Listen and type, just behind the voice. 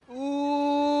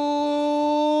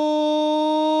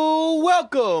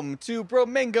Welcome to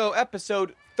Bromingo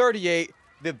episode 38,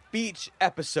 the beach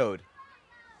episode.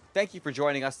 Thank you for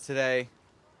joining us today.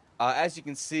 As you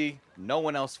can see, no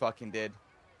one else fucking did.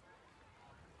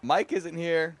 Mike isn't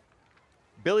here.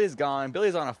 Billy is gone.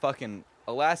 Billy's on a fucking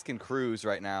Alaskan cruise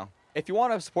right now. If you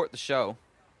want to support the show,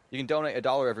 you can donate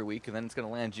 $1 every week, and then it's going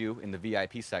to land you in the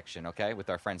VIP section, okay, with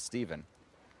our friend Steven.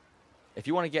 If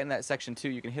you want to get in that section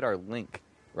too, you can hit our link.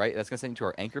 Right, that's gonna send you to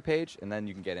our anchor page, and then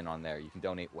you can get in on there. You can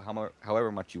donate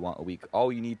however much you want a week.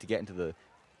 All you need to get into the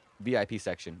VIP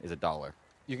section is $1.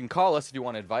 You can call us if you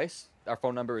want advice. Our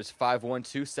phone number is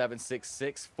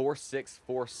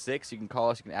 512-766-4646. You can call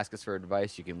us. You can ask us for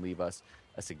advice. You can leave us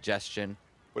a suggestion,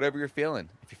 whatever you're feeling.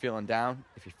 If you're feeling down,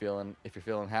 if you're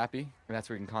feeling happy, and that's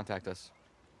where you can contact us.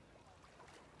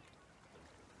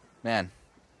 Man,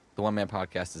 the one man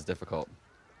podcast is difficult,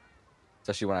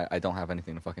 especially when I don't have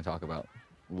anything to fucking talk about.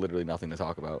 Literally nothing to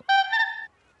talk about.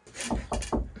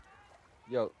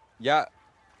 Yo, yeah.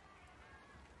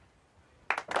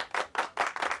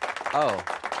 Oh.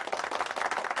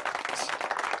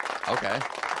 Okay.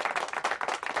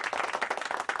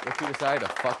 Look who decided to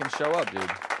fucking show up, dude.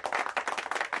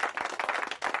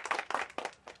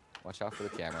 Watch out for the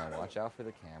camera. Watch out for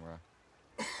the camera.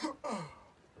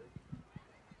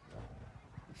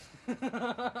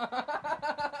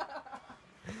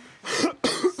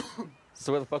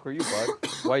 So where the fuck were you, bud?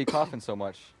 Why are you coughing so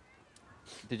much?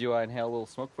 Did you inhale a little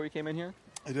smoke before you came in here?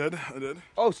 I did.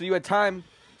 Oh, so you had time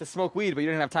to smoke weed, but you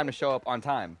didn't have time to show up on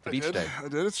time to beach day. I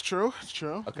did. It's true.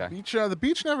 Okay. The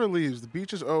beach never leaves. The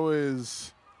beach is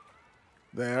always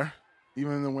there,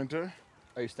 even in the winter.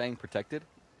 Are you staying protected?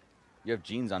 You have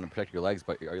jeans on to protect your legs,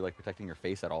 but are you like protecting your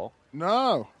face at all?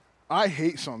 No. I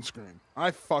hate sunscreen. I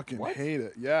fucking What? hate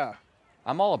it. Yeah.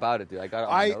 I'm all about it, dude. I got it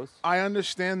on my nose. I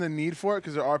understand the need for it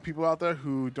because there are people out there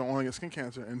who don't want to get skin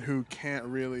cancer and who can't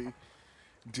really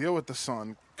deal with the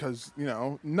sun because,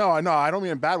 no, I don't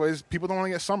mean in bad ways. People don't want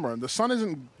to get sunburned. The sun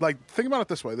isn't, think about it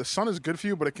this way. The sun is good for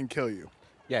you, but it can kill you.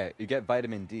 Yeah, you get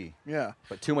vitamin D. Yeah.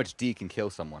 But too much D can kill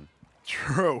someone.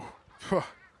 True.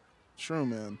 True,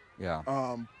 man. Yeah.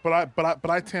 But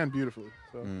I tan beautifully.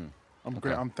 So I'm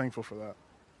great. Okay. I'm thankful for that.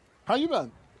 How you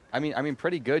been? I mean,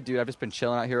 pretty good, dude. I've just been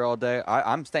chilling out here all day.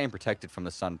 I'm staying protected from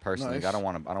the sun personally. Nice. I don't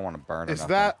want to burn. Is or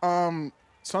that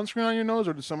sunscreen on your nose,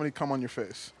 or did somebody come on your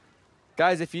face?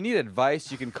 Guys, if you need advice,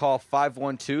 you can call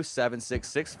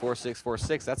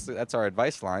 512-766-4646. That's our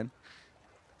advice line.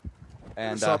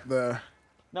 And What's up there?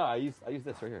 No, I use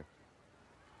this right here.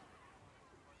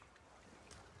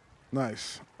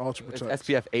 Nice. Ultra It's Protect.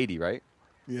 SPF 80, right?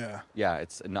 Yeah. Yeah, I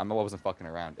wasn't fucking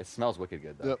around. It smells wicked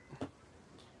good though. Yep.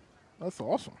 That's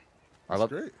awesome. I That's love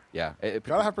great. Yeah,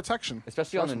 Gotta have protection.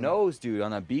 especially on the Trust me. nose, dude.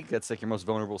 On the beak, that's like your most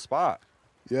vulnerable spot.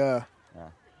 Yeah. Yeah.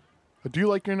 But do you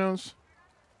like your nose?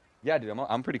 Yeah, dude.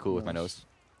 I'm pretty cool with my nose.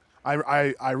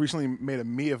 I recently made a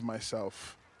me of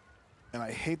myself, and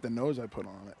I hate the nose I put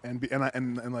on it.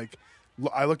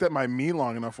 I looked at my me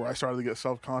long enough where I started to get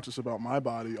self-conscious about my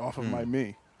body off of my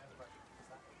me.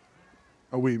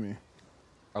 A wee me.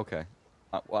 Okay.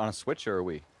 On a Switch or a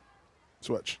Wii?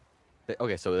 Switch.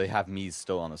 Okay, so they have me's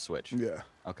still on the Switch. Yeah.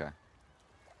 Okay.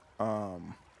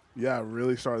 Yeah, I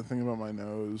really started thinking about my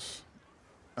nose.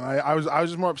 And I was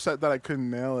just more upset that I couldn't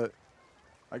nail it.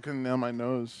 I couldn't nail my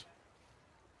nose.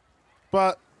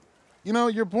 But,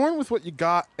 you're born with what you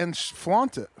got and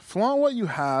flaunt it. Flaunt what you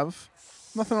have.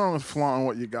 Nothing wrong with flaunting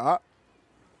what you got.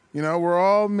 We're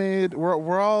all made, we're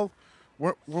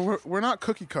not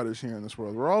cookie cutters here in this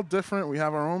world. We're all different. We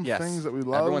have our own things that we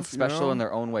love. Everyone's special in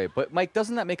their own way. But, Mike,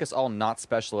 doesn't that make us all not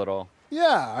special at all?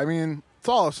 Yeah, I mean, it's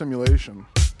all a simulation.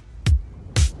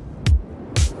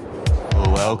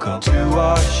 Welcome to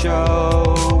our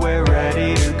show, we're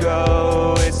ready to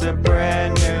go. It's a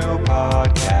brand new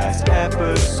podcast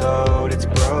episode, it's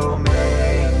Bromingo.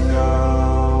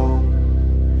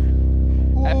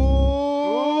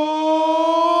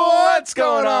 What's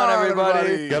going on,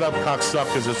 everybody? Get up,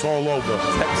 cocksuckers. It's all over.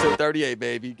 Episode 38,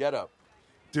 baby. Get up.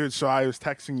 Dude, so I was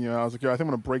texting you, and I was like, yo, I think I'm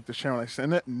going to break the chair. When I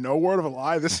send it, no word of a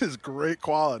lie, this is great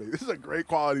quality. This is a great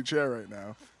quality chair right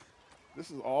now. This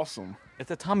is awesome.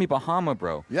 It's a Tommy Bahama,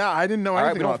 bro. Yeah, I didn't know All right,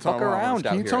 anything we don't about Tommy fuck around Bahamas. Can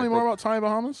out you here. tell me more about Tommy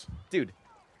Bahamas? Dude,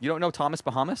 you don't know Thomas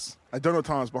Bahamas? I don't know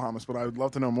Thomas Bahamas, but I would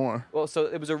love to know more. Well, so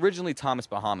it was originally Thomas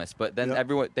Bahamas, but then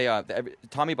Yep.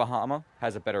 Tommy Bahama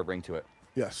has a better ring to it.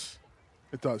 Yes,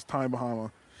 it does. Tommy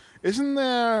Bahama. Isn't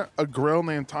there a grill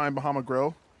named Tommy Bahama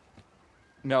Grill?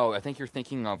 No, I think you're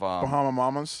thinking of Bahama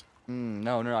Mamas?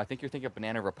 No. I think you're thinking of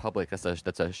Banana Republic. That's a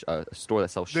store that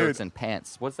sells shirts Dude. and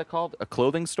pants. What's that called? A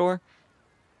clothing store?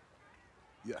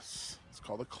 Yes, it's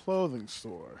called a clothing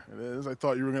store. It is. I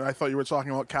thought you were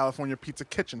talking about California Pizza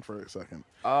Kitchen for a second.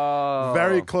 Oh.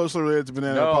 Very closely related to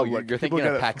Banana No, Republic. you're People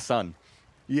thinking get of it- PacSun.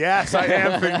 Yes, I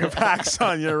am thinking of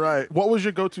PacSun. You're right. What was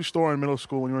your go-to store in middle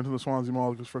school when you went to the Swansea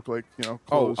Mall just for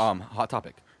clothes? Hot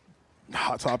Topic.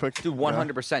 Hot Topic. Dude,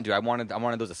 100%, dude. I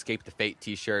wanted those Escape the Fate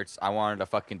T-shirts. I wanted a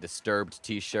fucking Disturbed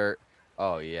T-shirt.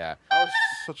 Oh yeah. I was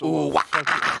such a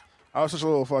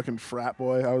little fucking frat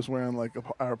boy. I was wearing like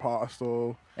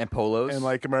Aeropostale And polos. and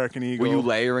like American Eagle. were you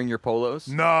layering your polos?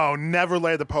 No, never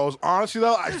laid the pose. Honestly,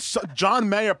 though, John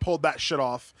Mayer pulled that shit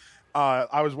off.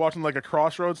 I was watching like a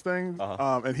Crossroads thing,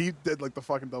 and he did like the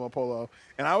fucking double polo,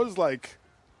 and I was like,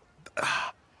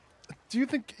 "Do you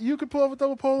think you could pull off a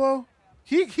double polo?"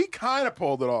 He kind of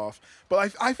pulled it off,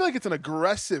 but I feel like it's an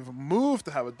aggressive move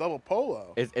to have a double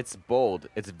polo. It's bold.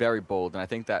 It's very bold, and I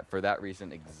think that for that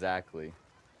reason exactly,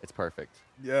 it's perfect.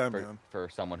 Yeah, for, man. for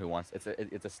someone who wants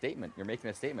it's a statement. You're making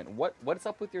a statement. What's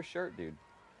up with your shirt, dude?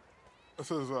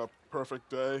 This is a perfect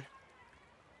day.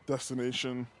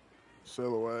 Destination,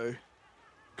 sail away,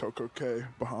 Coco Cay,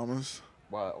 Bahamas.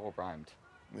 Well, all rhymed.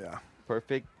 Yeah.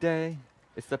 Perfect day.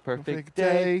 It's the perfect Perfect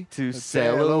day to Let's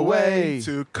sail away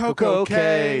to Coco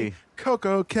Cay,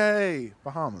 Coco Cay,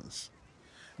 Bahamas.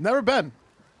 Never been.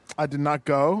 I did not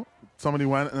go. Somebody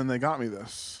went and then they got me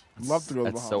this. Love to go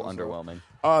to the That's Bahamas. so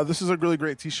underwhelming. This is a really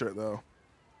great T-shirt though.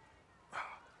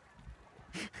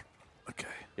 Okay.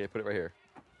 Yeah, put it right here.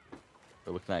 It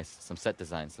looks nice. Some set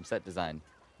design.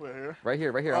 Wait here. Right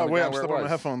here. Oh on the wait, ground I'm where it stepping on my was.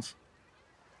 headphones.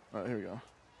 All right, here we go.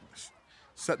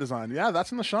 Set design. Yeah,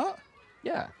 that's in the shot.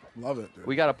 Yeah. Love it, dude.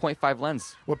 We got a 0.5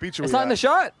 lens. What beach are It's we not in the at?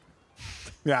 shot.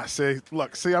 Yeah,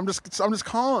 see, I'm just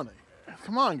calling it.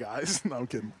 Come on, guys. No, I'm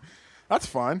kidding. That's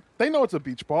fine. They know it's a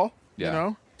beach ball. Yeah. You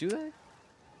know? Do they?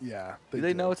 Yeah. Do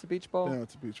they know it's a beach ball? They know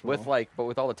it's a beach ball.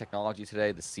 With all the technology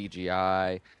today, the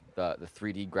CGI, the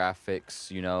 3D graphics,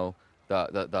 you know,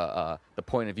 the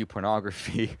point of view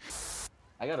pornography.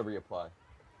 I gotta reapply.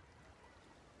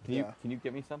 Can you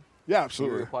get me some? Yeah, Can you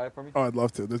absolutely. reapply it for me? Oh, I'd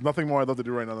love to. There's nothing more I'd love to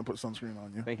do right now than put sunscreen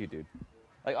on you. Thank you, dude.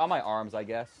 Like on my arms, I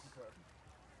guess.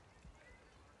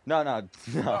 No. I'm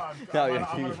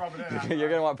gonna rub it in. You're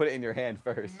gonna want to put it in your hand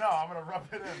first. No, I'm gonna rub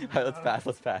it in. All right,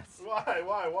 let's pass. Why?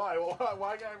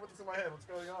 Why can't I put this in my hand? What's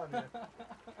going on here?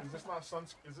 Is this not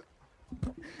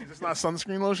Is this not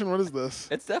sunscreen lotion? What is this?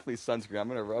 It's definitely sunscreen. I'm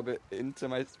gonna rub it into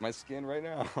my skin right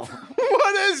now.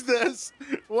 What is this?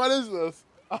 What is this?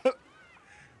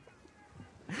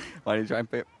 Why don't you try and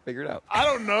figure it out? I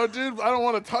don't know, dude. I don't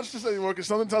want to touch this anymore because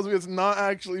something tells me it's not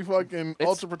actually fucking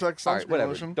Ultra Protect All sunscreen right,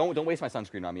 whatever. lotion. Don't waste my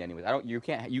sunscreen on me, anyways. I don't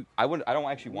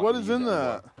actually want. What to is use in it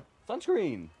that? anymore.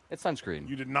 Sunscreen. It's sunscreen.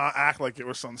 You did not act like it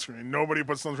was sunscreen. Nobody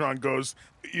puts sunscreen on, goes,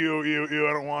 ew,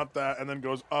 I don't want that, and then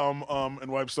goes,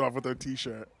 and wipes it off with their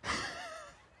T-shirt.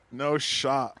 No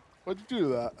shot. What'd you do to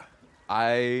that?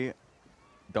 I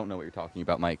don't know what you're talking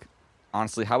about, Mike.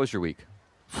 Honestly, how was your week?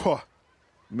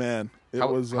 Man, How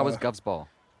was Gov's ball?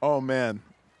 Oh, man.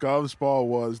 Gov's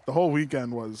ball the whole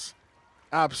weekend was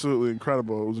absolutely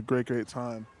incredible. It was a great, great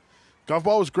time. Gov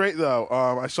ball was great, though.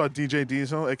 I saw DJ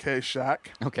Diesel, a.k.a. Shaq.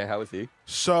 Okay, how was he?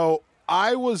 So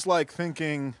I was like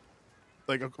thinking,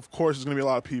 like, of course there's gonna be a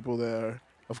lot of people there.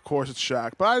 Of course it's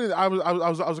Shaq, but I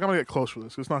was gonna get close with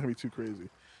this. 'Cause it's not gonna be too crazy,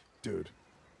 dude.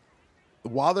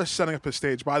 While they're setting up his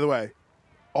stage, by the way,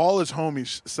 all his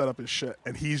homies set up his shit,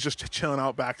 and he's just chilling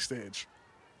out backstage.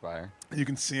 Fire. And you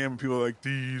can see him, and people are like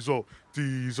Diesel,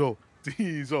 Diesel,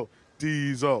 Diesel,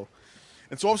 Diesel.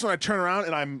 And so all of a sudden I turn around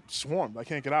and I'm swarmed. I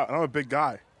can't get out. And I'm a big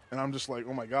guy. And I'm just like,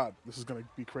 oh my God, this is going to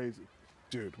be crazy.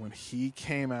 Dude, when he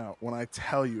came out, when I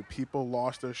tell you people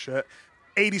lost their shit,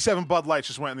 87 Bud Lights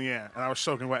just went in the air. And I was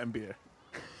soaking wet in beer.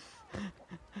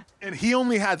 And he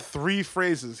only had 3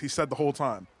 phrases he said the whole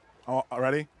time.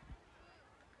 Ready?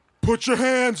 Put your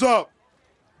hands up.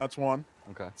 That's one.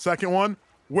 Okay. Second one,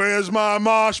 where's my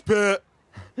mosh pit?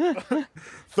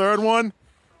 Third one,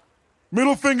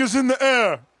 middle fingers in the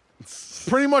air.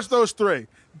 Pretty much those 3.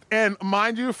 And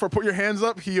mind you, for put your hands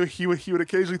up, he would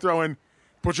occasionally throw in,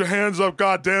 put your hands up,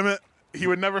 God damn it. He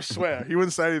would never swear. He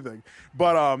wouldn't say anything.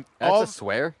 But That's a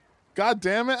swear. God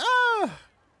damn it.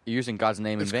 You're using God's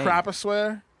name in Is vain. crap a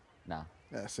swear? No.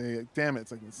 Yeah, see, damn it,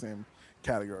 it's like the same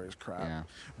category as crap. Yeah.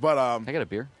 But Can I get a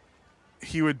beer?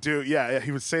 he would do,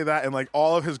 he would say that, and like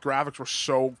all of his graphics were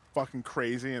so fucking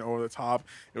crazy and over the top.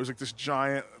 It was like this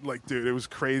giant, like, dude, it was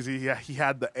crazy. Yeah, he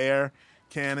had the air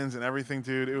cannons and everything,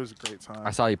 dude. It was a great time.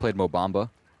 I saw you played Mo Bamba.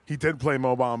 He did play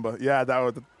Mo Bamba. Yeah, that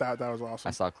was awesome.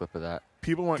 I saw a clip of that.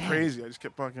 People went crazy. I just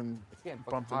kept fucking It's getting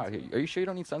fucking bumped hot. into. Are you sure you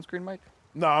don't need sunscreen, Mike?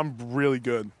 No, I'm really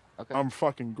good. Okay. I'm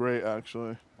fucking great,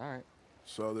 actually. All right.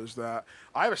 So there's that.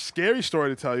 I have a scary story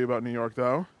to tell you about New York,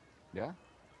 though. Yeah.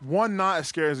 One not as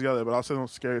scary as the other, but I'll say the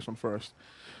scariest one first.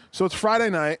 So it's Friday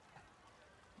night.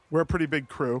 We're a pretty big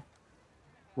crew.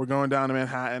 We're going down to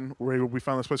Manhattan. We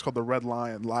found this place called the Red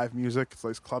Lion, live music. It's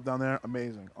like this club down there.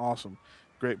 Amazing. Awesome.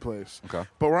 Great place. Okay.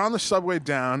 But we're on the subway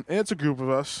down, and it's a group of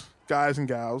us, guys and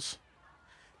gals.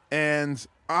 And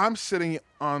I'm sitting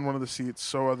on one of the seats,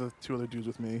 so are the two other dudes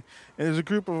with me. And there's a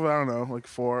group of, I don't know, like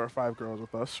 4 or 5 girls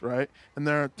with us, right? And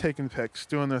they're taking pics,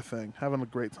 doing their thing, having a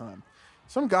great time.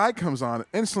 Some guy comes on,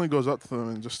 instantly goes up to them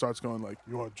and just starts going like,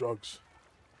 "You want drugs?"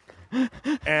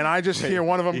 And I just hear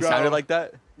one of them He go. sounded like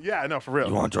that? Yeah, no, for real.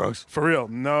 You want drugs? For real,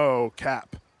 no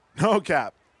cap. No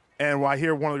cap. And I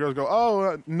hear one of the girls go,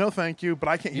 "Oh, no thank you," but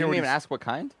I can't You hear didn't what even he's- ask what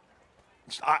kind?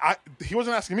 He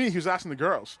wasn't asking me, he was asking the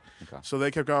girls. Okay. So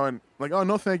they kept going like, "Oh,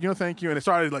 no thank you, no thank you." And it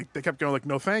started like they kept going like,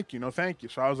 "No thank you, no thank you."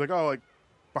 So I was like, "Oh, like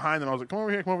behind them." I was like, "Come over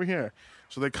here, come over here."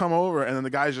 So they come over and then the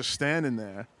guy's just standing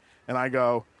there and I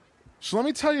go, "So let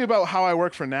me tell you about how I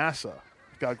work for NASA."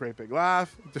 Got a great big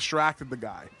laugh, distracted the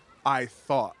guy. I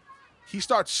thought. He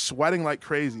starts sweating like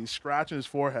crazy. He's scratching his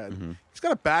forehead. Mm-hmm. He's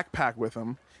got a backpack with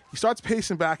him. He starts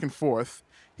pacing back and forth.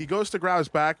 He goes to grab his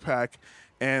backpack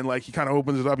and like he kind of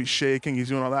opens it up. He's shaking. He's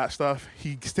doing all that stuff.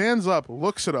 He stands up,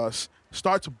 looks at us,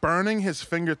 starts burning his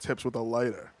fingertips with a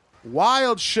lighter.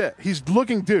 Wild shit. He's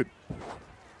looking, dude,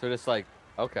 So just like,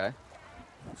 okay.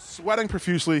 sweating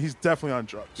profusely. He's definitely on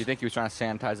drugs. Do you think he was trying to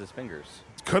sanitize his fingers?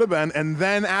 Could have been. And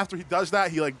then after he does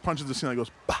that, he like punches the ceiling and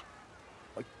goes, bah,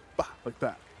 like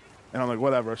that. And I'm like,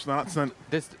 whatever. It's not.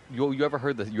 This you ever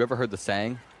heard the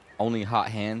saying, "Only hot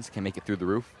hands can make it through the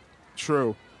roof"?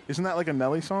 True. Isn't that like a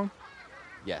Nelly song?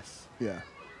 Yes. Yeah.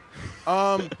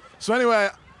 So anyway,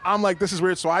 I'm like, this is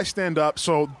weird. So I stand up.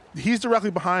 So he's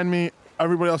directly behind me.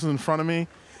 Everybody else is in front of me.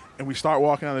 And we start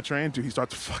walking on the train. Dude, he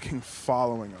starts fucking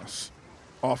following us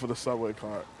off of the subway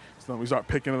cart. So then we start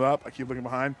picking it up. I keep looking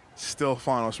behind. Still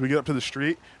following us. We get up to the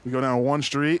street. We go down one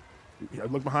street. I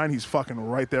look behind. He's fucking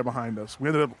right there behind us. We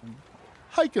ended up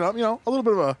hiking up, a little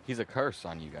bit of a... He's a curse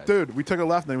on you guys. Dude, we took a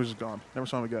left and he was just gone. Never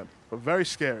saw him again. But very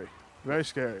scary. Very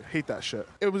scary. Hate that shit.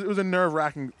 It was a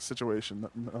nerve-wracking situation,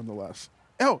 nonetheless.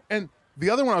 Oh, and the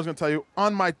other one I was going to tell you,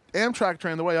 on my Amtrak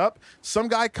train the way up, some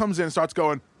guy comes in and starts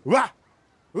going, "Wah!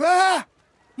 Wah!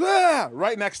 Wah!"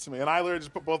 right next to me. And I literally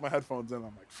just put both my headphones in. I'm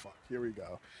like, fuck, here we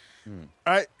go. All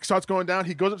right, starts going down.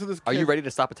 He goes up to this Are kid. you ready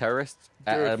to stop a terrorist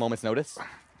at Dude. a moment's notice?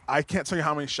 I can't tell you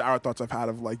how many shower thoughts I've had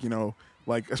of like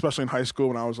especially in high school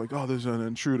when I was like, oh, there's an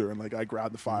intruder, and like I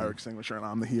grabbed the fire extinguisher and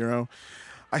I'm the hero.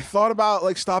 I thought about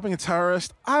like stopping a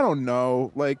terrorist. I don't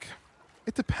know. Like,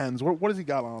 it depends. What has he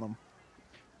got on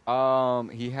him?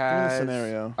 He has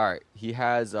scenario. All right, he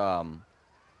has a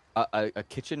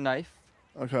kitchen knife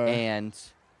Okay. and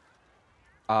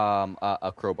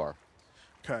a crowbar.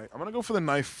 Okay. I'm gonna go for the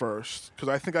knife first because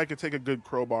I think I could take a good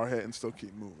crowbar hit and still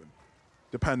keep moving,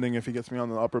 depending if he gets me on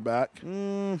the upper back.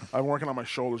 I'm working on my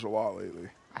shoulders a lot lately.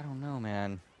 I don't know,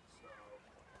 man.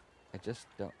 I just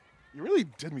don't. You really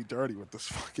did me dirty with this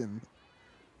fucking.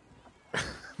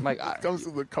 Mike, comes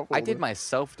to the couple. I did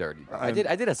myself dirty, bro. I I'm-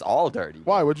 did us all dirty.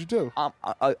 Why? What'd you do?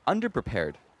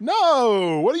 Underprepared.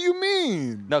 No. What do you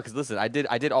mean? No, because listen, I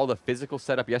did all the physical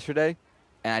setup yesterday,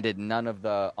 and I did none of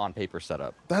the on paper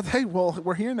setup. Hey, well,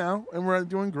 we're here now and we're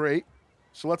doing great.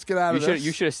 So let's get out of this.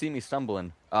 You should have seen me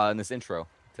stumbling in this intro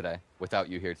today without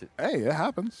you here. Hey, it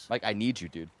happens. Like, I need you,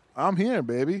 dude. I'm here,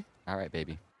 baby. All right,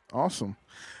 baby. Awesome.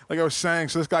 Like I was saying,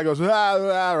 so this guy goes,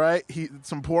 right?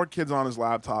 Some poor kid's on his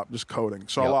laptop just coding.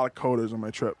 Saw a Yep. lot of coders on my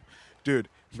trip. Dude.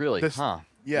 Really? This- Huh?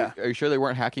 Yeah. Are you sure they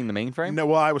weren't hacking the mainframe? No,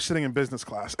 well, I was sitting in business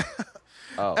class.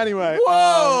 Oh. Anyway. Whoa!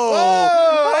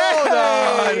 Hold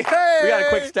on. Hey! We got a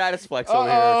quick status flex over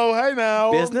here. Oh, hey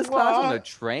now. Business class on the What?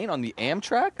 train on the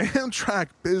Amtrak? Amtrak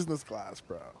business class,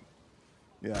 bro.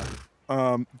 Yeah.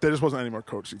 There just wasn't any more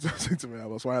coach seats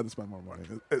available, so I had to spend more money.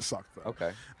 It sucked though.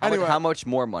 Okay. Anyway. How much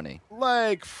more money?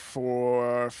 Like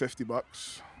for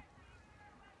 $50.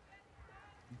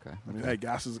 Okay. I mean, hey,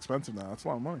 gas is expensive now. That's a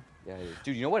lot of money. Yeah, it is.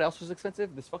 Dude, you know what else was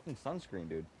expensive? This fucking sunscreen,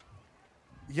 dude.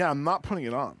 Yeah, I'm not putting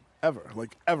it on ever.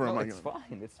 Like ever. No, am I it's gonna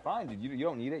fine. It's fine, dude. You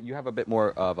don't need it. You have a bit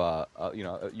more of you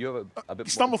have a bit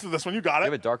stumble more, through this one? You got you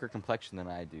have it. a darker complexion than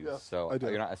I do, Yeah, so I do.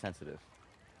 you're not as sensitive.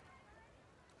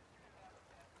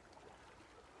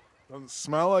 Doesn't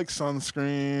smell like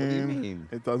sunscreen. What do you mean?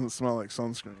 It doesn't smell like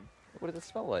sunscreen. What does it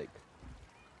smell like?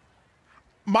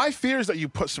 My fear is that you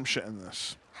put some shit in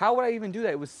this. How would I even do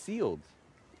that? It was sealed.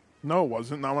 No, it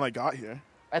wasn't. Not when I got here.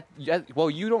 Well,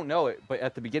 you don't know it, but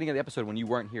at the beginning of the episode when you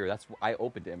weren't here, I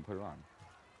opened it and put it on.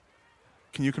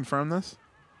 Can you confirm this?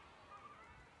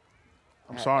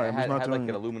 I'm sorry. I'm just not had doing like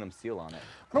an it. aluminum seal on it.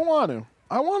 I don't want to.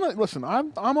 I want to listen.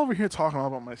 I'm over here talking all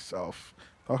about myself,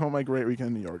 talking about my great weekend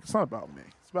in New York. It's not about me.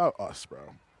 It's about us, bro.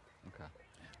 Okay.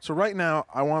 So right now,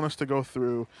 I want us to go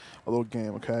through a little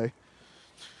game. Okay.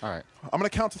 All right. I'm gonna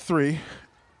count to 3,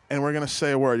 and we're gonna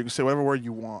say a word. You can say whatever word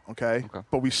you want. Okay. Okay.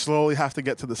 But we slowly have to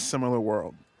get to the similar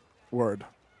word.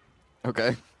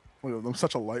 Okay. Look, I'm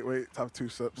such a lightweight. Top 2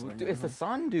 sips. Dude, it's the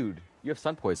sun, dude. You have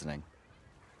sun poisoning.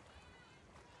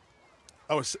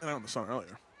 I was sitting out in the sun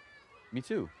earlier. Me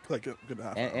too. Like good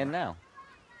half. And now.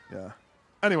 Yeah.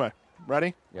 Anyway,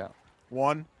 ready? Yeah.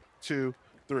 1, 2,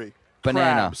 3.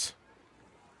 Banana. Crabs.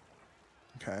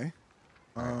 Okay.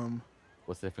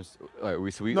 What's the difference? All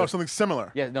right, so we No, something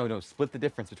similar. Yeah, no. Split the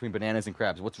difference between bananas and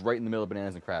crabs. What's right in the middle of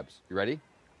bananas and crabs? You ready?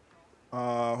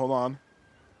 Hold on.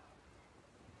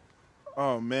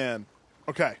 Oh man.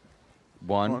 Okay.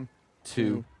 One,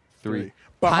 two, three.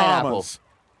 Bahamas.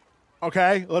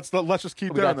 Okay. Let's just keep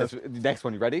We doing got this. this. Next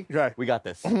one. You ready? Okay. We got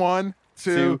this. 1,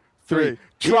 2, Two, 3. three.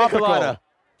 Tropical. Pina colada.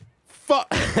 Fuck.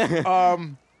 All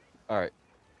right.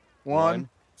 1,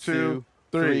 2,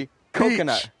 3.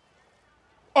 Coconut. Peach.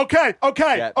 Okay.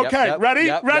 Yep, Ready?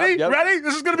 yep. Ready?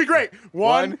 This is gonna be great.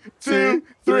 1, 2,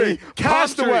 3. Palm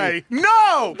Castaway. tree.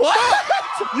 No. What?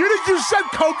 You said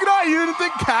coconut. You didn't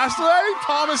think Castaway?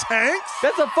 Thomas Hanks.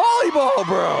 That's a volleyball,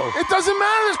 bro. It doesn't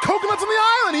matter. There's coconuts on the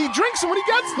island. He drinks them when he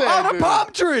gets there. On a dude.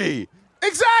 palm tree.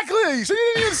 Exactly. So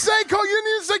you didn't even say you didn't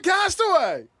even say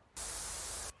Castaway.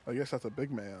 I guess that's a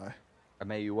big may I. I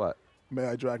may you what? May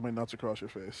I drag my nuts across your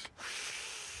face?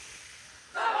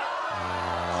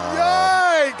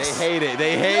 Yikes! They hate it.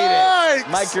 They hate Yikes! it.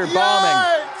 Mike, you're Yikes!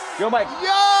 bombing. Yo, Mike.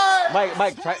 Yikes!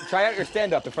 Mike, try out your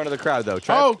stand up in front of the crowd though.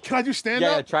 Oh, can I do stand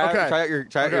up? Yeah, try out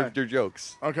Okay. your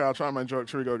jokes. Okay, I'll try my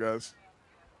jokes. Here we go, guys.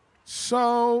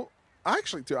 So,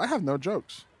 actually, dude, I have no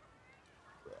jokes.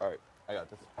 All right, I got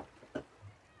this.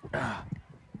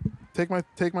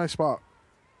 Take my spot.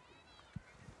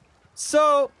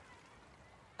 So,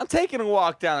 I'm taking a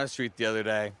walk down the street the other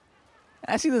day.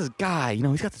 And I see this guy,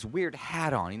 he's got this weird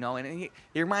hat on, and he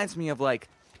reminds me of like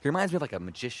a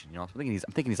magician, I'm thinking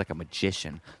he's like a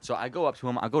magician. So I go up to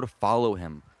him, I go to follow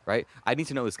him, right? I need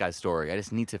to know this guy's story. I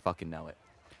just need to fucking know it.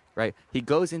 Right? He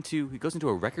goes into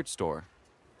a record store.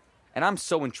 And I'm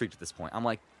so intrigued at this point. I'm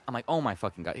like, oh my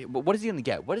fucking god. What is he gonna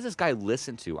get? What does this guy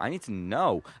listen to? I need to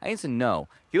know. He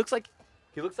looks like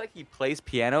he plays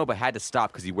piano but had to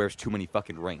stop because he wears too many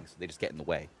fucking rings. They just get in the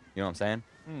way. You know what I'm saying?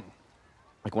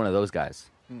 Like one of those guys.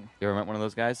 You ever met one of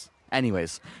those guys?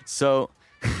 Anyways, so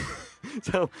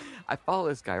I follow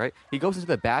this guy, right? He goes into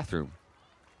the bathroom.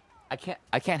 I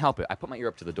can't help it. I put my ear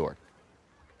up to the door.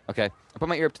 Okay? I put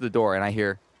my ear up to the door and I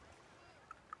hear.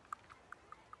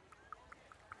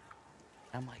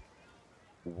 I'm like,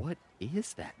 what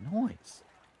is that noise?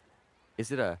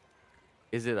 Is it the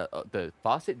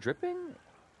faucet dripping?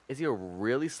 Is he a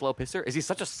really slow pisser? Is he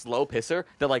such a slow pisser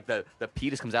that like the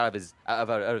pee just comes out of his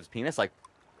penis like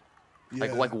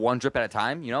one drip at a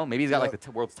time? Maybe he's got like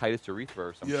the world's tightest urethra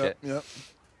or some shit. Yep.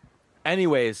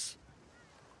 Anyways,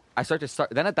 that's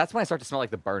when I start to smell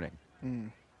like the burning.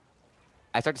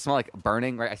 I start to smell like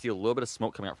burning. Right, I see a little bit of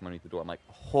smoke coming out from underneath the door. I'm like,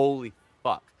 holy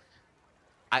fuck.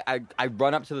 I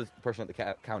run up to the person at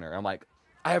the counter. I'm like,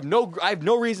 I have no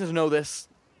reason to know this,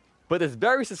 but this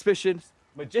very suspicious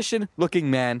magician-looking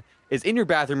man is in your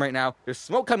bathroom right now. There's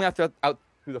smoke coming out through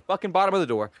the fucking bottom of the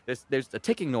door. There's a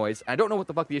ticking noise. And I don't know what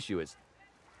the fuck the issue is.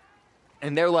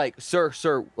 And they're like, sir,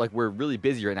 like we're really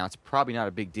busy right now. It's probably not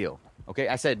a big deal. Okay?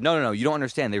 I said, no, you don't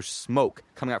understand. There's smoke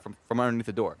coming out from underneath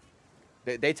the door.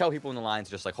 They tell people in the lines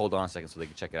just like, hold on a second so they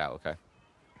can check it out, okay?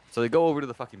 So they go over to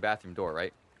the fucking bathroom door,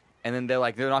 right? And then they're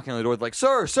knocking on the door. They're like,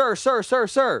 sir.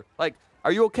 Like,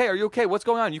 are you okay? Are you okay? What's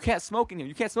going on? You can't smoke in here.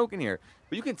 You can't smoke in here.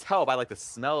 But you can tell by like the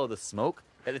smell of the smoke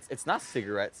that it's not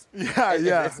cigarettes.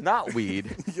 Yeah. It's not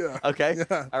weed. Yeah. Okay.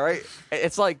 Yeah. All right.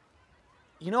 It's like,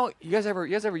 you guys ever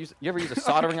use a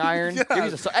soldering iron? Yeah. You ever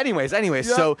use anyways.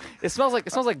 Yeah. So it smells like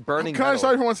burning. Can I metal.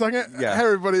 start for 1 second? Yeah. Hey,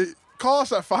 everybody. Call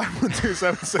us at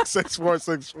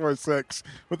 512-766-4646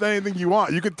 with anything you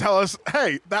want. You could tell us,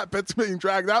 hey, that bit's being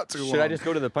dragged out too long. Should I just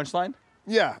go to the punchline?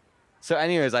 Yeah. So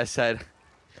anyways, I said,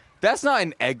 that's not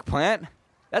an eggplant.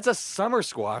 That's a summer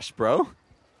squash, bro.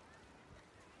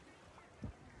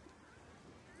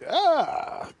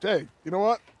 Yeah. Hey, you know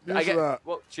what? Here's that.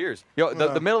 Well, cheers. Yo,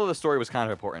 the middle of the story was kind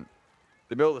of important.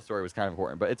 But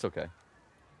it's okay.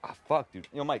 Ah, fuck, dude.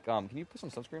 Mike, can you put some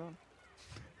sunscreen on?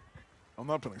 I'm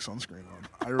not putting sunscreen on.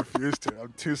 I refuse to.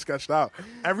 I'm too sketched out.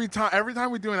 Every time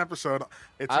we do an episode,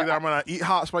 it's either I'm gonna eat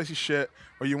hot spicy shit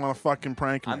or you want to fucking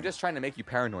prank me. I'm just trying to make you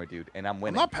paranoid, dude, and I'm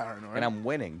winning. I'm not paranoid. And I'm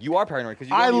winning. You are paranoid because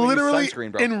you I don't even literally, use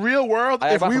sunscreen, bro. in real world,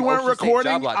 I if bought we from weren't Ocean State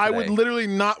recording, Job Lot I today. would literally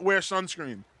not wear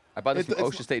sunscreen. I bought this from It's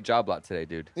Ocean State Job Lot today,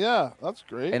 dude. Yeah, that's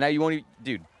great. And now you won't even...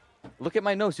 Dude, look at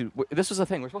my nose, dude. This was the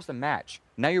thing. We're supposed to match.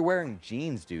 Now you're wearing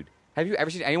jeans, dude. Have you ever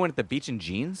seen anyone at the beach in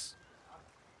jeans?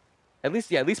 At least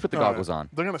put the goggles on.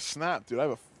 They're gonna snap, dude. I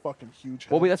have a fucking huge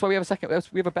head. Well, that's why we have a second.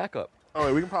 We have a backup. Oh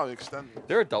wait, we can probably extend it.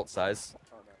 They're adult size.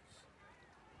 Oh, nice.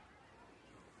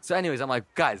 So anyways, I'm like,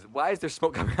 guys, why is there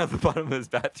smoke coming out the bottom of this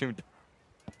bathroom?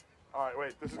 All right,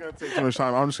 wait. This is gonna take too much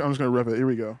time. I'm just gonna rip it. Here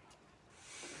we go.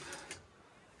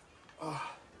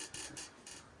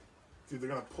 Dude, they're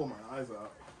gonna pull my eyes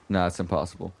out. No, it's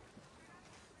impossible.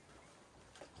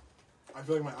 I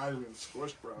feel like my eyes are getting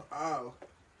squished, bro. Ow.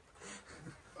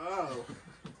 Ow.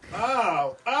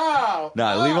 Ow. Ow. No,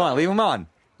 Ow. leave them on. Leave them on.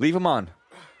 Leave them on.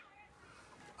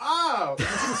 Ow.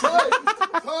 It's tight.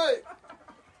 It's tight.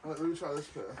 All right, let me try this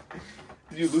pair.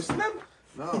 Did you loosen them?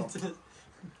 No.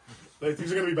 Like,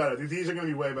 these are gonna be better. These are gonna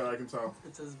be way better, I can tell.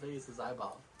 It's as big as his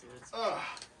eyeball, dude. It's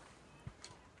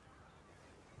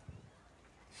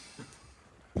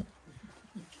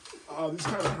Oh, these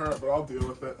kind of hurt, but I'll deal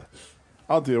with it.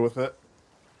 I'll deal with it.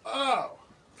 Oh.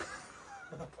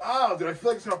 Oh, dude, I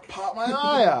feel like it's gonna pop my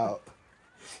eye out.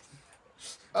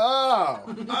 Oh.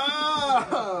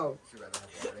 Oh.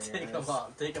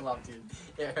 Take them off, dude.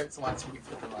 It hurts watching you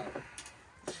put them on.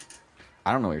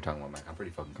 I don't know what you're talking about, Mike. I'm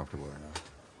pretty fucking comfortable right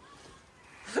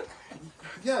now.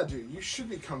 Yeah, dude, you should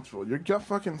be comfortable. You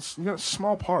got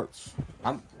small parts.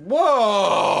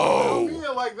 Whoa! Don't be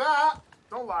like that.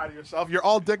 Don't lie to yourself. You're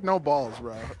all dick, no balls,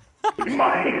 bro.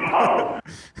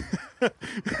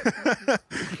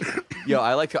 Yo,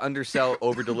 I like to undersell,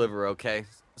 over-deliver, okay?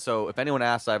 So if anyone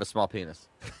asks, I have a small penis.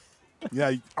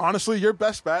 Yeah, honestly, your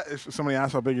best bet is if somebody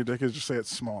asks how big your dick is, just say it's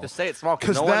small. Just say it's small.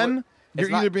 Because no one then would- you're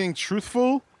it's not- either being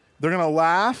truthful, they're going to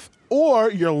laugh,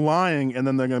 or you're lying, and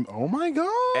then they're going to, oh my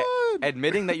God.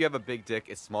 Admitting that you have a big dick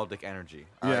is small dick energy.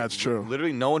 all Yeah, right? it's true.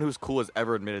 Literally, no one who's cool has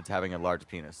ever admitted to having a large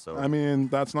penis. So I mean,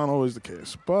 that's not always the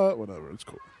case, but whatever. It's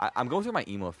cool. I'm going through my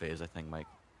emo phase, I think, Mike.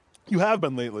 You have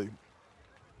been lately.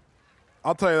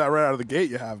 I'll tell you that right out of the gate,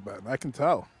 you have been. I can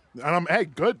tell. And hey,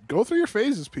 good. Go through your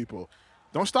phases, people.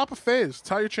 Don't stop a phase. It's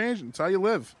how you're changing. It's how you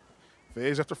live.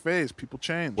 Phase after phase, people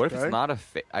change. What if okay? it's not a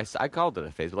phase? I called it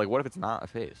a phase, but like, what if it's not a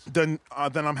phase? Then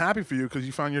I'm happy for you because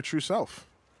you found your true self.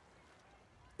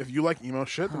 If you like emo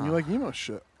shit, then you like emo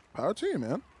shit. Power to you,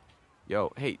 man.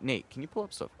 Yo, hey Nate, can you pull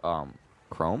up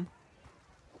Chrome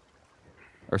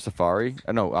or Safari?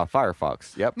 No,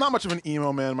 Firefox. Yep. Not much of an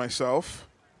emo man myself.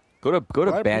 Go to I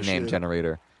band appreciate name it.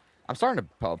 generator. I'm starting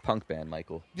a punk band,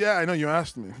 Michael. Yeah, I know you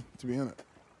asked me to be in it.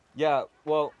 Yeah,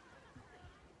 well,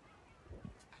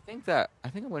 I think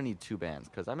I'm gonna need two bands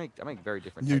because I make very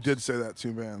different. You types. did say that,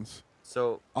 2 bands.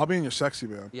 So I'll be in your sexy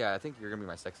band. yeah, I think you're gonna be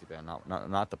my sexy band,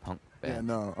 not the punk band. Yeah,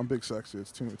 no, I'm big sexy.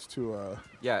 It's too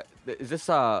Yeah, is this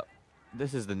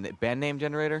this is the band name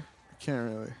generator? I can't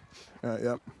really.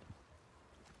 Yep.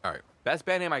 All right, best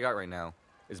band name I got right now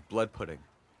is Blood Pudding.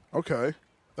 Okay.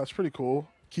 That's pretty cool.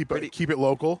 Keep Pretty- it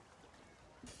local.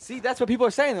 See, that's what people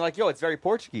are saying. They're like, yo, it's very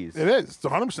Portuguese. It is. It's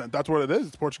 100%. That's what it is.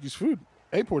 It's Portuguese food.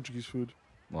 A Portuguese food.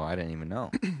 Well, I didn't even know.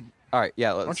 All right,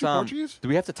 yeah. Let's, Aren't you Portuguese? Do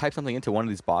we have to type something into one of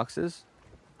these boxes?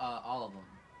 All of them.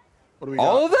 What do we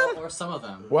All got? of them? Or some of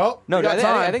them. Well, No, we got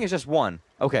time. I think it's just one.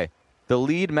 Okay. The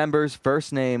lead member's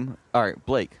first name. All right,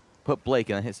 Blake. Put Blake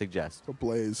and then hit suggest. So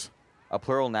Blaze. A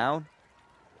plural noun.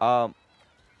 Plural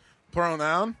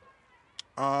noun.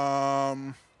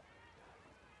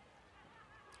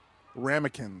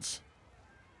 Ramekins.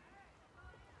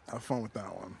 Have fun with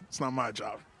that one. It's not my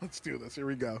job. Let's do this. Here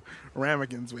we go.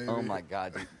 Ramekins, baby. Oh my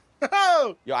god, dude.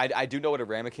 Oh! Yo, I do know what a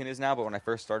ramekin is now, but when I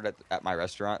first started at my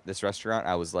restaurant,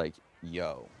 I was like,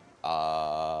 yo,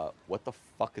 what the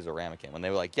fuck is a ramekin? When they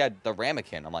were like, yeah, the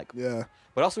ramekin. I'm like, Yeah.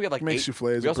 but also we have like Makes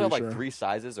soufflés, we also I'm have like pretty sure. 3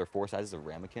 sizes or 4 sizes of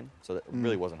ramekin, so that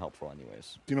really wasn't helpful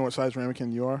anyways. Do you know what size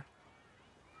ramekin you are?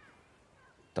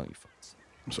 Don't you fucking say.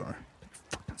 I'm sorry.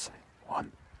 Fucking say.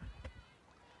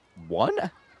 One?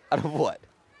 Out of what?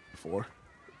 4.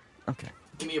 Okay.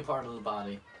 Give me a part of the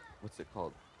body. What's it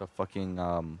called? The fucking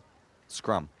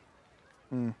scrum.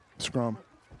 Scrum.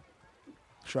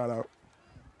 Shout out.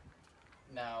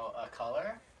 Now, a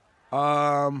color?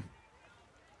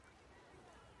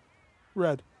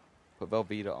 Red. Put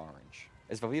Velveeta orange.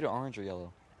 Is Velveeta orange or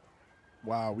yellow?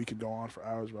 Wow, we could go on for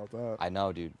hours about that. I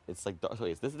know, dude. It's like so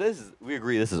wait, this is we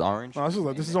agree this is orange. No,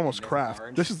 this is almost And this is craft.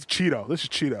 orange? This is Cheeto. This is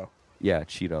Cheeto. Yeah,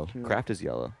 Cheeto. Kraft is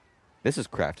yellow. This is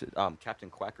Kraft. Captain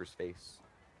Quacker's face.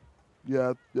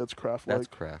 Yeah, that's craft That's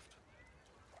like. Kraft.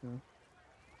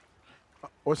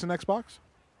 What's the next box?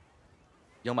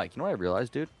 Yo, Mike, you know what I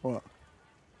realized, dude? What?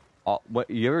 What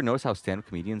you ever notice how stand-up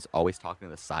comedians always talking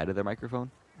to the side of their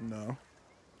microphone? No.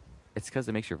 It's because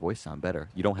it makes your voice sound better.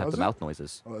 You don't have Does the it? mouth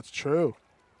noises. Oh, that's true.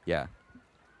 Yeah.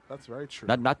 That's very true.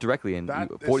 Not directly in That-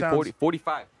 40, it sounds- 40,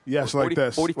 45. Yes, 40, like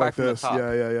this. 45 like from this. the top.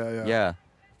 Yeah. Yeah.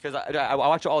 Because I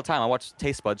watch it all the time. I watch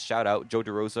Taste Buds. Shout out Joe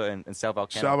DeRosa and Sal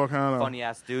Volcano. Sal Volcano. Funny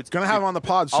ass dudes. Gonna have him on the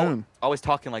pod soon. Always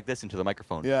talking like this into the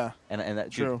microphone. Yeah. And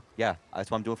that dude, True. yeah, that's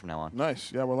what I'm doing from now on.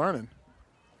 Nice. Yeah, we're learning.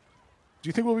 Do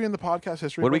you think we'll be in the podcast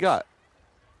history? What do we books? got?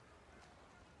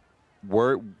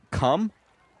 Word come?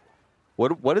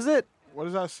 What is it? What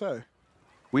does that say?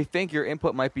 We think your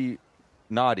input might be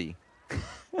naughty.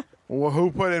 Well,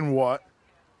 who put in what?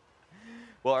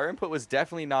 Well, our input was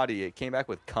definitely naughty. It came back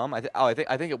with cum. I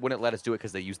think it wouldn't let us do it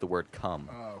because they used the word cum.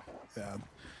 Oh, yeah.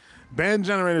 Band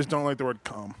generators don't like the word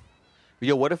cum.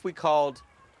 Yo, what if we called?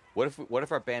 What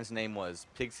if our band's name was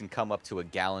Pigs Can Come Up to a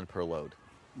Gallon Per Load?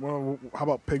 Well, how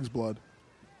about pig's blood?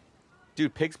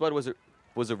 Dude, Pig's Blood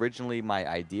was originally my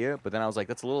idea, but then I was like,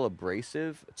 that's a little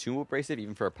abrasive, too abrasive,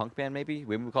 even for a punk band. Maybe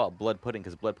we call it Blood Pudding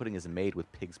because blood pudding is made with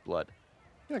pig's blood.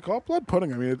 Yeah, call it blood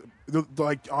pudding. I mean,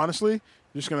 like honestly,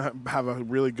 you're just gonna have a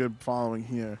really good following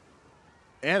here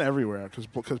and everywhere because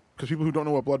people who don't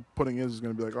know what blood pudding is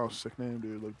gonna be like, oh, sick name,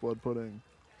 dude, like blood pudding.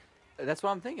 That's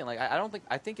what I'm thinking. Like,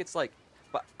 I think it's like,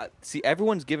 but see,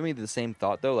 everyone's giving me the same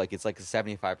thought though. Like, it's like a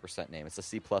 75% name. It's a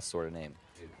C+ sort of name.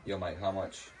 Dude, yo, Mike, how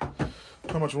much?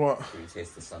 How much what? Do you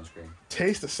taste the sunscreen?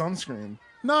 Taste the sunscreen.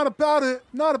 Not about it.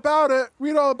 Not about it.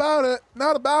 Read all about it.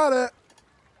 Not about it.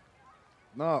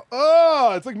 No.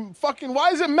 Oh, it's like fucking. Why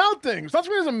is it melting?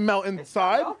 Sunscreen doesn't melt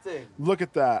inside. melting. Look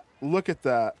at that. Look at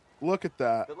that. Look at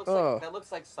that. That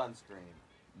looks like sunscreen.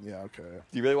 Yeah. Okay.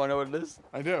 Do you really want to know what it is?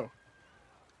 I do.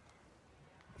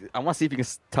 I want to see if you can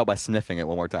tell by sniffing it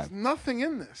one more time. Nothing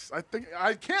in this. I think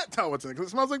I can't tell what's in it because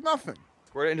it smells like nothing.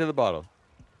 Squirt it into the bottle.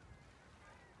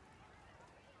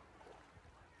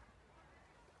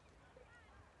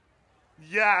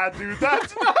 Yeah, dude,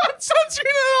 that's not sunscreen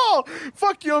at all.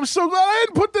 Fuck you. I'm so glad I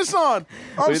didn't put this on.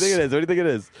 What do you think it is? What do you think it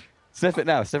is? Sniff it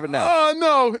now. Sniff it now. Oh,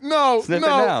 no. Sniff it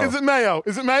now. Is it mayo?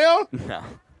 Is it mayo? No.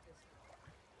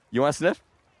 You want to sniff?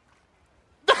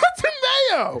 That's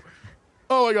mayo.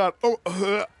 Oh my god.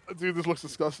 Oh, dude, this looks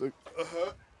disgusting.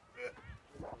 What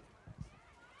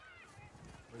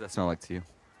does that smell like to you?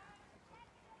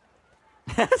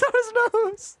 That's on his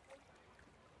nose.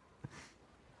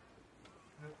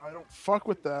 I don't fuck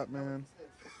with that, man.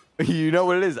 You know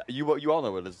what it is. You all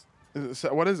know what it is.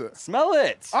 What is it? Smell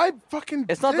it. I fucking.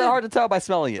 It's not did. that hard to tell by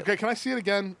smelling it. Okay, can I see it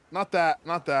again? Not that.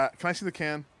 Not that. Can I see the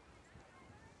can?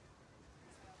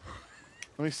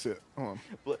 Let me see it. Hold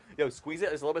on. Yo, squeeze it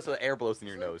just a little bit so the air blows in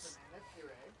your nose.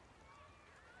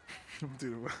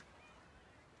 Dude.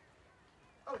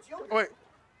 Oh, it's yogurt. Oh, wait.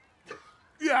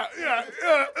 Yeah.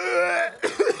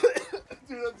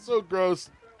 Dude, that's so gross.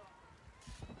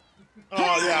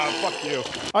 Oh, yeah, fuck you.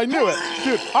 I knew it.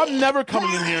 Dude, I'm never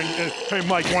coming in here and, hey,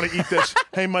 Mike, want to eat this?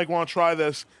 Hey, Mike, want to try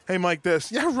this? Hey, Mike,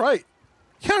 this. Yeah, right.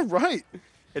 Yeah, right.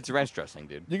 It's ranch dressing,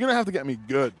 dude. You're going to have to get me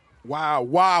good.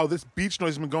 Wow. This beach noise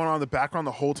has been going on in the background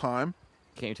the whole time.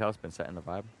 Can't you tell it's been setting the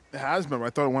vibe? It has been, but I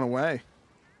thought it went away.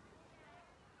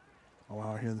 Oh,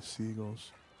 wow, I hear the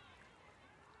seagulls.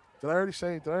 Did I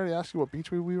already ask you what beach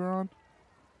we were on?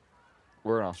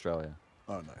 We're in Australia.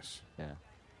 Oh, nice. Yeah.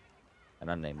 An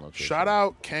unnamed location. Shout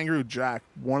out Kangaroo Jack,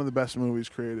 one of the best movies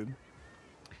created.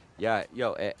 Yeah,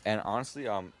 yo, and honestly,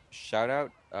 shout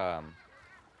out,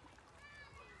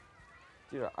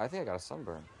 dude, I think I got a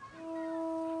sunburn.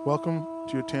 Welcome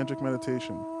to your tantric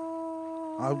meditation.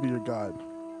 I'll be your guide,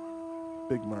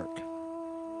 Big Merc.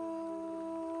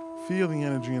 Feel the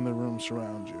energy in the room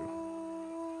surround you.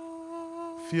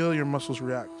 Feel your muscles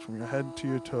react from your head to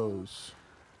your toes.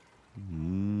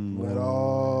 Let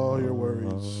all your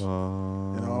worries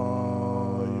and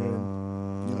all your,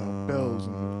 bills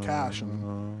and cash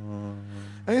and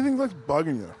anything that's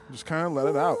bugging you, just kind of let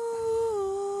it out.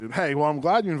 Dude, hey, well, I'm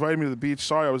glad you invited me to the beach.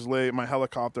 Sorry I was late. My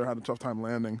helicopter had a tough time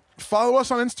landing. Follow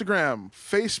us on Instagram.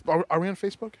 Are we on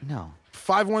Facebook? No.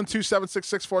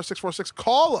 512-766-4646.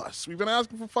 Call us. We've been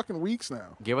asking for fucking weeks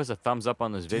now. Give us a thumbs up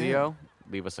on this video.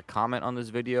 Leave us a comment on this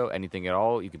video. Anything at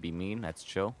all. You could be mean. That's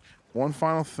chill. One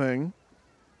final thing.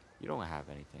 You don't have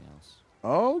anything else.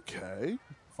 Okay.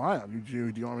 Fine.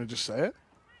 Do you want me to just say it?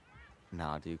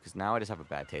 No, dude, because now I just have a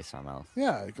bad taste in my mouth.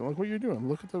 Yeah, look what you're doing.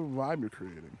 Look at the vibe you're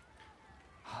creating.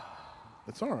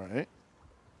 It's all right.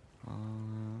 All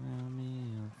around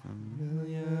me are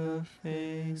familiar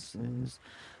faces,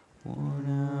 worn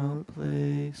out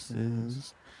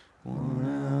places, worn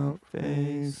out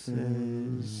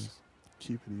faces.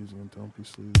 Keep it easy and don't be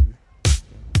sleazy.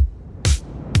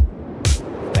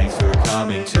 Thanks for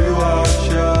coming to our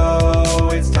show.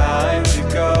 It's time